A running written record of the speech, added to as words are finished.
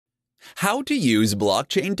How to use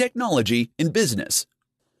blockchain technology in business.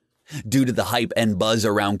 Due to the hype and buzz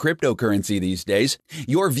around cryptocurrency these days,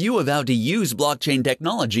 your view of how to use blockchain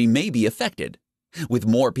technology may be affected. With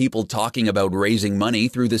more people talking about raising money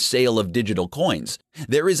through the sale of digital coins,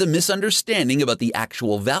 there is a misunderstanding about the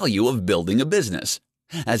actual value of building a business.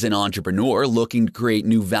 As an entrepreneur looking to create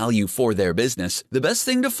new value for their business, the best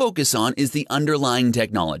thing to focus on is the underlying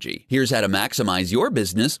technology. Here's how to maximize your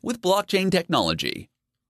business with blockchain technology.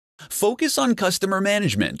 Focus on customer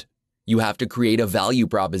management. You have to create a value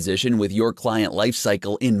proposition with your client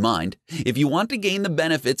lifecycle in mind if you want to gain the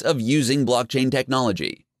benefits of using blockchain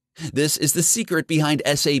technology. This is the secret behind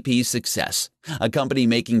SAP's success, a company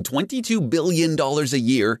making $22 billion a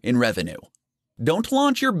year in revenue. Don't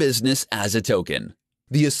launch your business as a token.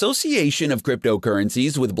 The association of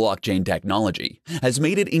cryptocurrencies with blockchain technology has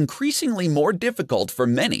made it increasingly more difficult for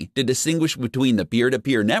many to distinguish between the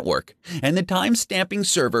peer-to-peer network and the time-stamping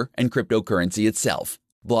server and cryptocurrency itself.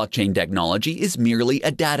 Blockchain technology is merely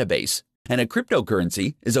a database, and a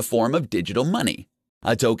cryptocurrency is a form of digital money.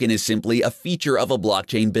 A token is simply a feature of a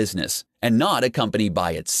blockchain business, and not a company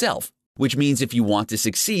by itself, which means if you want to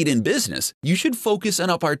succeed in business, you should focus on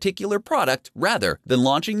a particular product rather than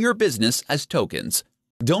launching your business as tokens.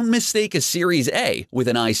 Don't mistake a Series A with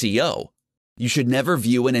an ICO. You should never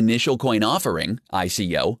view an initial coin offering,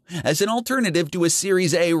 ICO, as an alternative to a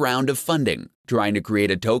Series A round of funding. Trying to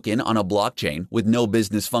create a token on a blockchain with no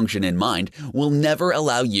business function in mind will never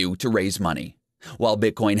allow you to raise money. While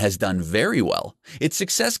Bitcoin has done very well, its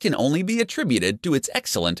success can only be attributed to its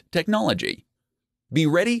excellent technology. Be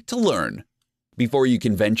ready to learn. Before you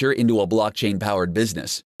can venture into a blockchain-powered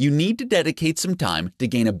business, you need to dedicate some time to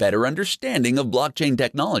gain a better understanding of blockchain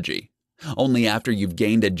technology. Only after you've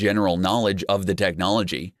gained a general knowledge of the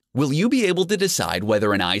technology will you be able to decide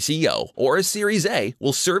whether an ICO or a Series A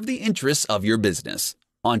will serve the interests of your business.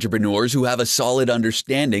 Entrepreneurs who have a solid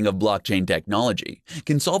understanding of blockchain technology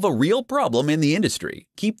can solve a real problem in the industry.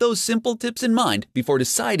 Keep those simple tips in mind before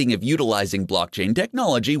deciding if utilizing blockchain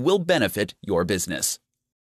technology will benefit your business.